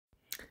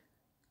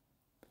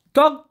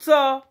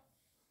Doctor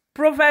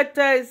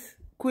Prophetess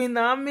Queen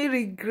Naomi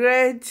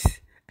regret.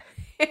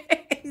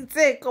 He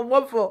say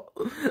comot for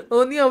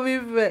Ooni of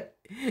Ife.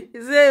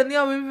 He say Ooni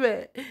of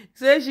Ife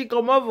say she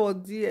comot for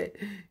there.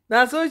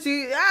 Na so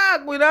she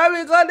Queen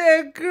Naomi come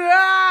dey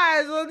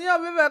cry. So Ooni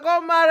of Ife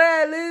come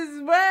marry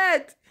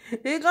Elizabeth.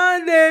 He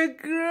come dey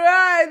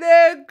cry,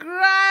 dey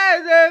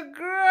cry, dey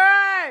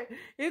cry.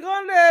 He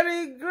come dey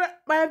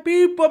regret. My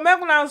people,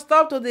 make una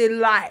stop to dey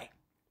lie.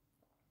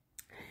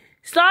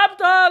 Stop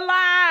to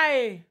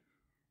lie.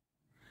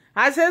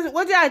 I say,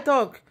 what did I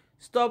talk?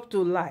 Stop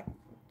to lie.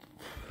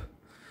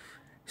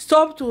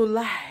 Stop to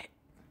lie.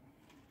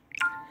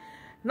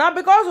 Now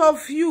because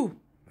of you,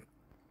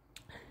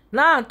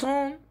 now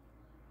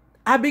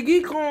I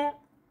begin come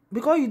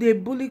because you dey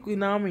bully Queen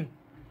Naomi.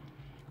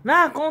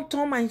 Now I can't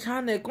turn my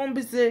channel, come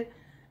be say,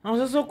 I'm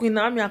also Queen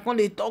Naomi, I can't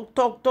dey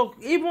talk.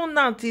 Even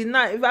now till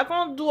now, if I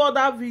can't do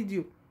other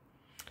video,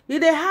 it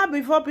dey hard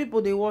before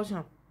people they watch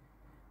them.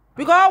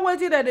 Because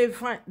wetin that they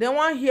find, they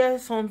want hear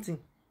something.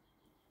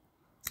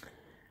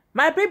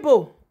 My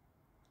people,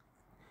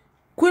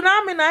 Queen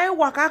Naomi na him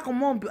waka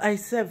comot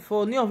myself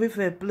for Ooni of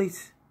Ife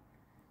place.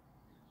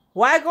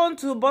 Welcome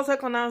to Bose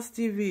Corners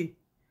TV.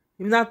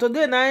 If na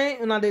today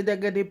na una dey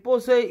get the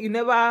post say you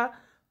never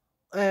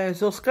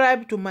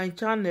subscribe to my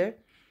channel,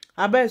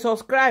 abeg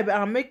subscribe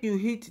and make you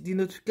hit the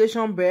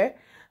notification bell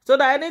so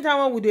that anytime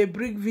when we dey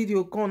bring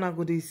video come, I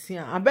go dey see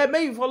am. Abeg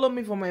make you follow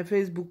me for my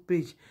Facebook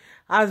page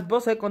as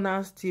Bose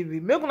Corners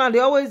TV. Make una dey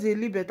always dey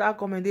leave better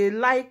comment, dey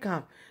like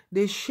am,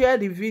 dey share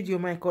the video,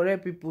 my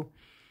correct people.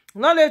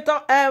 No dey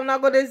talk una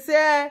go dey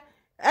say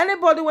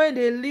anybody when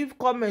they leave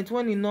comment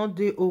when e not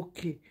dey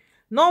okay.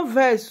 No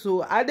vex,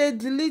 so I dey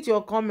delete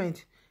your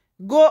comment.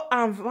 Go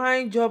and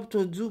find job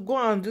to do. Go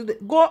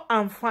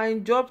and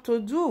find job to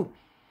do.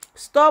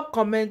 Stop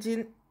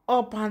commenting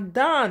up and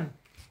down.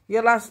 You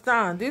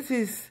understand? This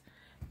is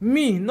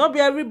me, not be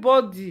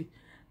everybody.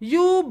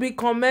 You be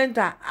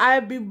commenter, I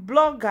be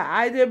blogger,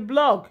 I dey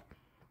blog.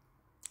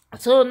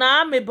 So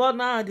now I'm about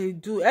now they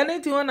do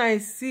anything when I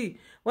see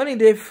when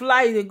they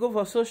fly, they go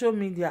for social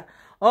media.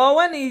 Or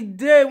when he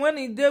dey where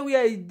he dey,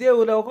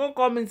 they come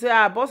come and say,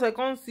 boss, I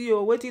can't see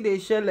you. Wait till they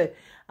shell.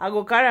 I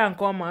go carry and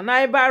come on.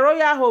 Now by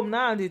royal home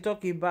now they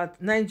talk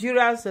about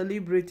Nigerian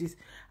celebrities.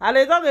 And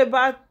they talk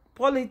about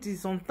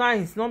politics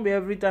sometimes, not be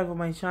every time for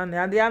my channel.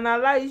 And they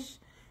analyze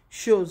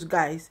shows,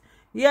 guys.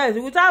 Yes,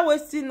 without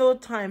wasting no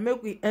time,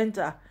 make we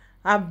enter.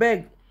 I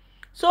beg.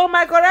 So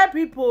my correct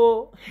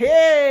people,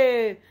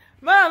 hey,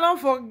 man, don't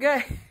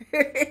forget.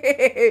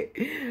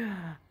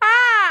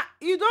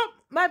 You don't,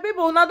 my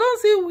people, now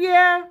don't see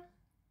where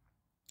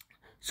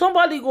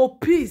somebody go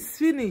peace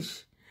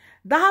finish.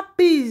 That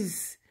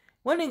peace,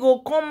 when you go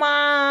come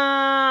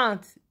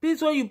out,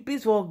 peace when you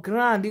peace for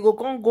ground, you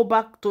go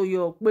back to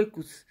your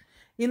kwekus.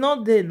 You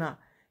not there now.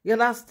 You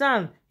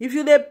understand? If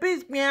you dey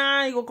peace,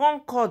 you go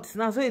come cut.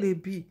 Now so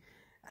it be.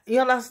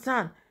 You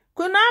understand?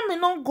 Queen Naomi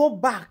not go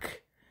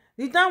back.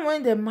 The time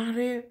when they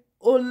marry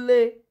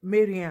Ole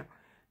Mariam.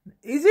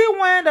 Is it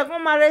when they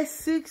come marry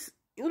 6?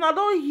 You know,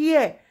 don't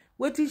hear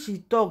wetin she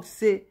talk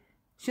say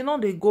she no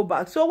dey go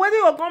back. So when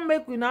you come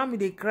make Queen Naomi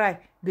dey cry,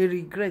 they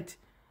regret.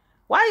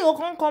 Why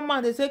you come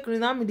out they say Queen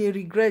Naomi dey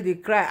regret, they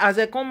cry as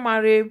they come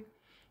marry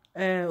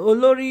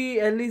Olori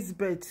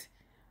Elizabeth?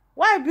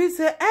 Why be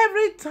say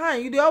every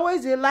time you dey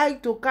always dey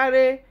like to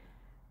carry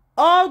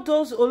all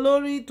those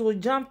Olori to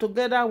jam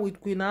together with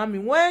Queen Naomi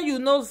when you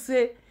know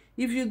say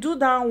if you do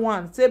that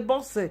one, say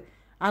boss,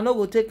 I no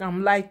go take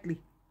am lightly.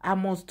 I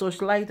must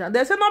touch lighter.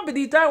 They say not be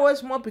the time where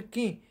small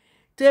pikin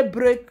take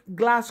break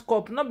glass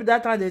cup. Not be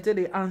that time they take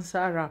the answer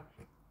am.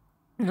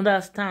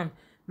 Understand?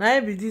 Now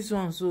be this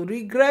one. So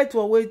regret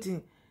for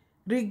waiting.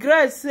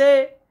 Regret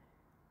say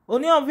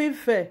Ooni of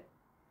Ife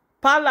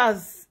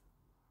palace.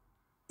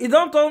 It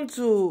don't turn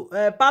to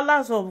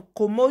palace of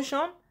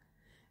commotion.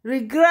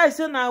 Regret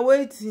say na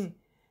waiting.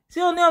 See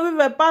Ooni of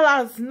Ife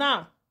palace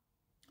now.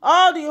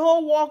 All the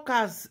whole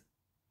workers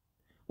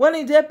when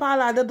e dey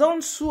palace, they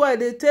don't swear,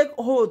 they take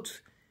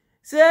oath.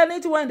 Say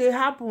anything when they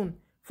happen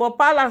for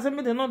palace,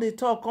 maybe they know they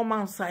talk come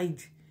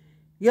outside.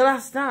 You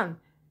understand?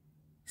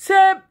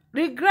 Say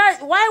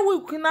regret. Why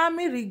will Queen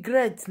Naomi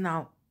regret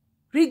now?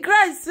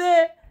 Regret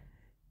say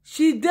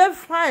she dey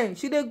fine,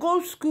 she dey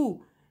go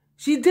school,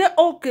 she dey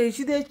okay,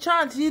 she dey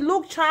chant, she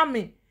look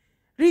charming.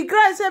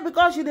 Regret say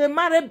because she dey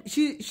marry,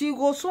 she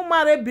go soon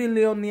marry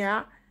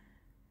billionaire.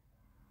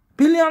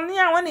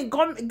 Billionaire when he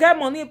come get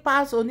money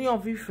pass Ooni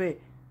of Ife.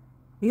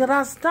 You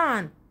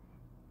understand?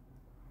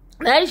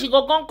 Then she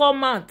go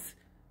come out.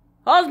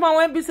 Husband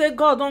when be say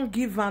God don't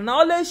give her.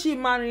 Now only she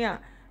marry her.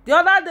 The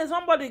other day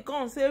somebody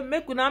come say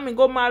make Queen Naomi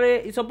go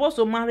marry. He's supposed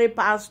to marry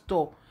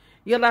pastor.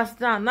 You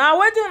understand? Now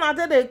wetin una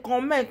take dey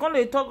comment, come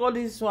dey talk all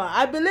this one.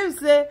 I believe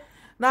say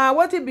now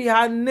wetin be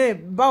her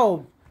name,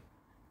 Bob.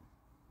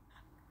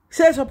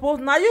 Say suppose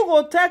now you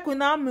go tell Queen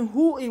Naomi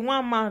who he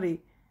want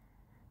marry.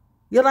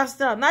 You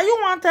understand? Now you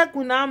want tell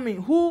Queen Naomi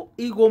who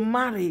he go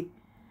marry.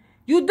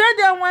 You did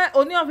there when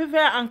Ooni of Ife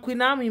and Queen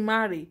Naomi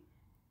marry.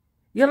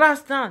 You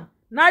understand?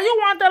 Now you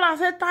want tell am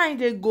say time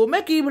dey go,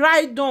 make him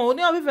write down.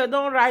 Only of Ife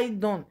don write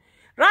down.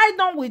 Write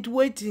down with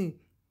waiting.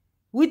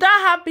 Without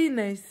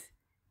happiness.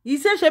 He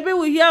say shebi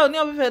we hear Only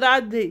of Ife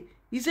that day.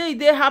 He say he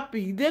dey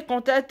happy, he dey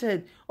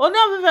contented. Only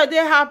of Ife dey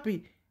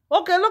happy.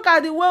 Okay, look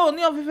at the way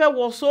Only of Ife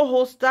was so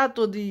hostile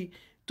to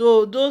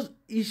those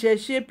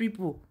Isheshe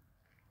people.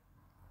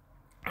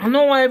 I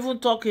don't want to even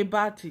talk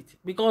about it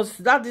because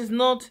that is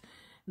not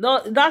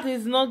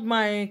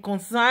my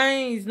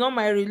concern. It's not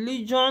my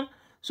religion.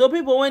 So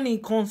people, when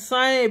it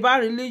concern about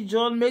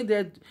religion, make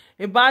that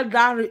about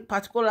that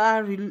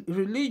particular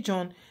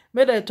religion,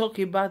 make they talk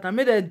about and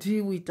make they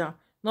deal with them.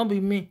 Not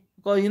be me,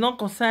 because you not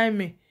concern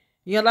me.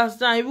 You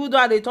understand? Even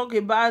though they talk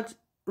about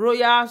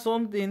royal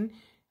something,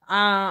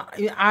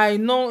 I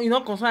know you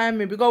not concern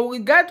me, because we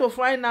get to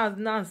find out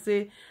now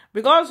say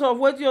because of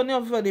what you only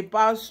of they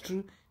pass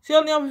through. See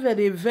Only of Ife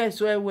dey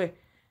vex well.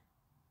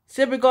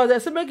 Say because they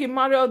say make him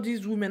marry all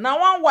these women. Now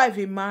one wife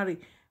he marry.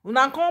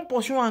 Una come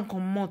pursue and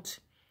comot.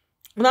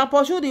 Una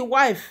pursue the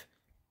wife.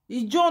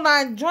 He join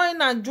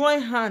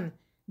hand.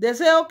 They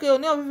say okay,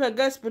 Only of Ife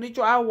get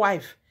spiritual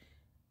wife.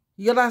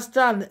 You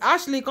understand?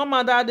 Ashley come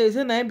out that day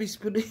say na him be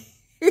spirit.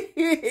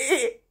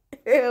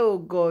 Oh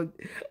God.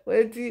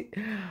 Wait.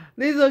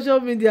 This social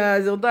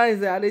media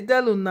sometimes I dey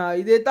tell you now,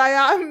 e dey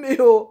tire me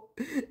oh.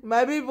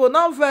 My people,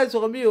 not first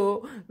for me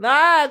oh.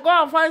 Nah, go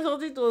and find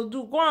something to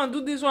do. Go and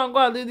do this one, go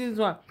and do this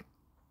one.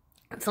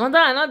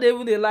 Sometimes I not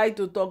even they like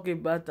to talk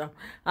about them.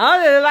 I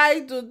don't dey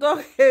like to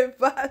talk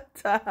about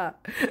them.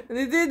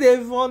 The thing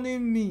they funny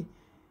me.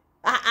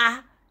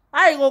 I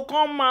go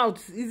come out.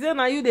 He say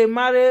na you dey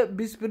marry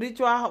be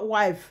spiritual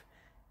wife.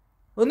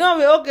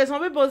 Okay,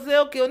 some people say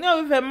okay, only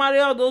if they marry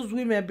all those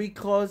women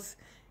because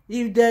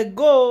if they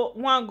go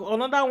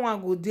another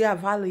one go dey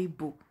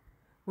available.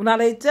 Una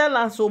dey tell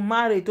am so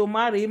marry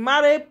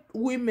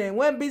women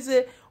when be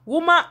say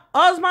woman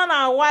husband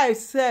and wife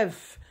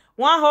sef,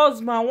 one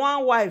husband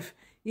one wife,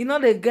 you know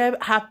they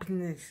get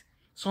happiness.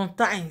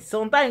 Sometimes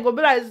e go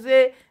be like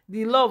say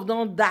the love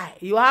don die,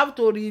 you have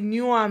to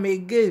renew am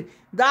again.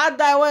 That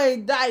die when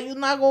e die, you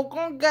na go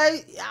come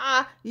get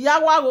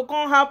yawa go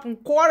come happen,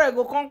 quarrel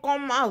go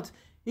come out.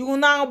 You go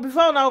now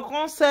before una go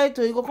come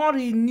settle, you go come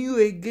renew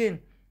again.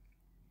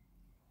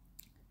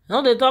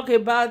 Now they talk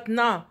about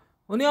now.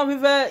 Only of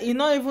Ife, you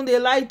not even they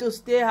like to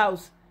stay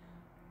house.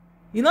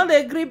 You know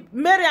they grip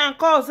Mary and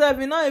call self,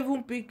 you not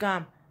even pick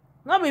am.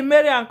 Not be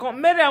Mary and call.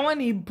 Mary when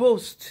he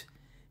boast.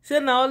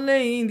 Say now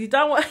only in the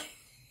time when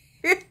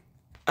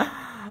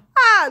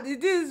the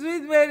thing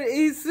sweet Mary.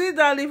 It's sweet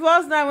than the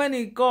first time when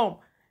he come.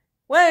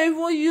 When he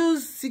even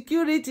use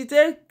security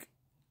take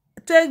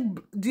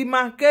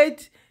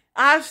demarcate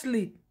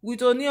Ashley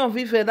with Only of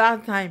Ife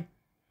that time.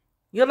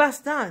 You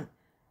understand?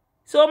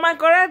 So my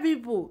correct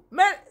people,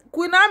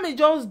 Queen Naomi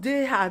just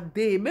dey her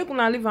day. Make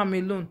una leave am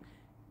alone.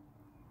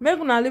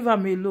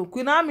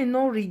 Queen Naomi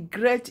no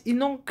regret, e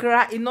no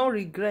cry, e no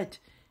regret.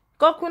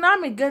 Because Queen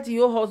Naomi get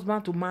your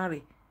husband to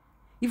marry.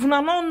 If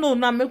una no know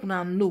now, make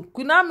una know.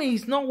 Queen Naomi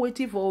is not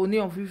waiting for Ooni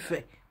of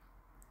Ife.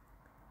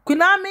 Queen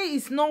Naomi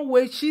is not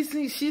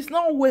waiting. She's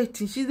not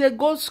waiting. She's a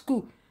go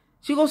school.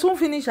 She go soon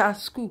finish her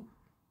school,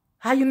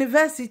 her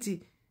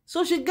university.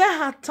 So she get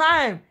her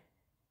time.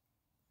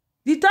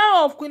 The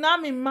time of Queen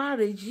Naomi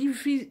marriage,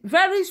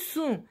 very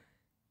soon.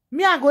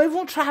 Me, I go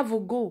even travel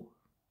go.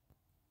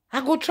 I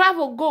go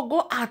travel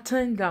go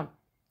attend them.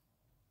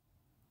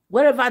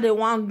 Wherever they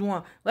want to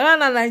do.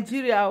 Whether in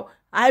Nigeria,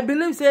 I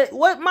believe say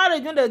what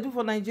marriage when they do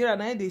for Nigeria,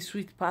 now they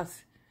sweet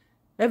pass.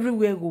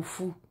 Everywhere go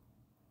full.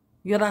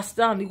 You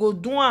understand? You go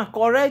do one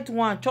correct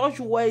one, church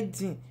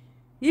wedding.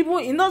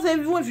 Even you know say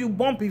even if you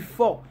born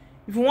before,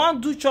 if you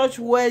want to do church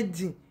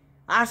wedding,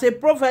 as a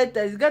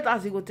prophetess, get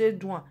as you go take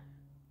do one.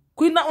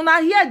 Queen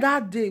una hear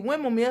that day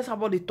when Mommy hear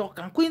somebody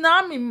talking. Queen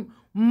Naomi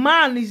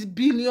man is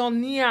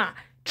billionaire,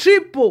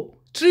 trillion.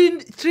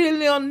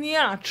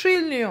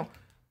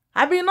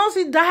 I been not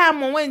see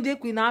diamond when they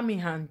Queen Naomi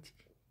hand.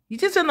 You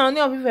just say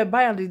Only of Ife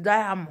buy the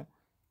diamond.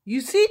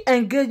 You see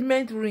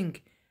engagement ring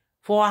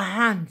for her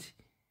hand.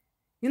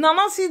 You know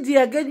not see the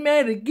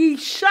engagement ring. He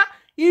sharp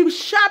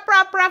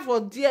for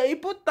there. He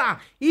put down.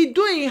 He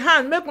do in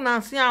hand. Make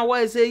una see and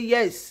why say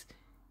yes.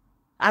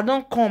 I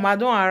don't come. I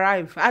don't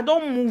arrive. I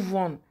don't move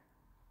on.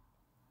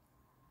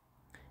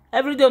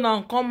 Every day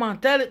now come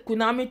and tell Queen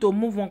Naomi to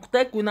move on.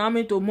 Tell Queen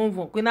Naomi to move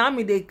on. Queen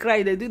Naomi they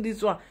cry. They do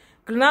this one.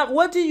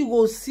 What do you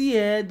go see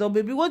the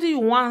baby? What do you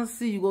want to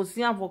see? You go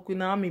see am for Queen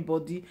Naomi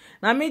body.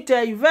 Now me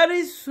tell you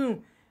very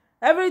soon.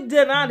 Every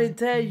day now they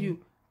tell you.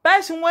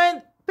 Person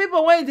when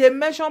people when they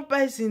mention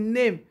person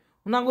name,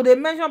 una go they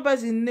mention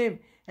person name.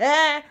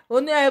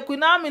 Only Queen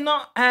Naomi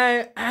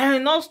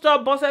not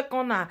stop boss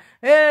corner.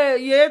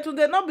 Yeah,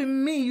 today not be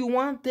me. You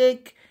want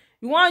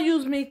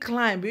use me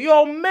climb.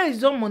 Your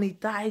mates don't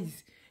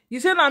monetize. You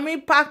say na me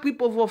pack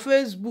people for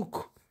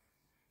Facebook,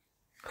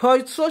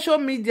 for social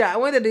media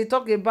when they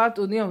talk about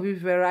Ooni of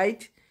Ife,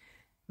 right?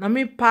 Na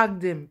me pack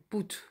them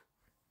put.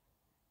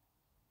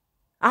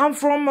 I'm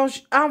from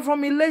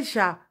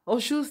Ilesha,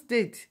 Osun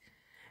State.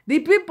 The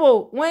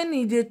people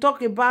when they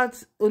talk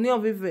about Ooni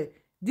of Ife,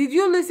 Did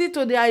you listen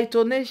to their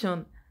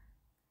intonation?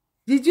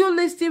 Did you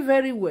listen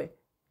very well?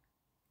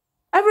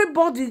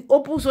 Everybody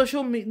open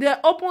social media,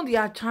 they open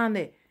their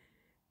channel.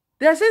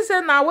 They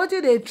say now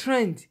wetin dey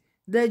trend,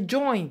 they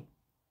join.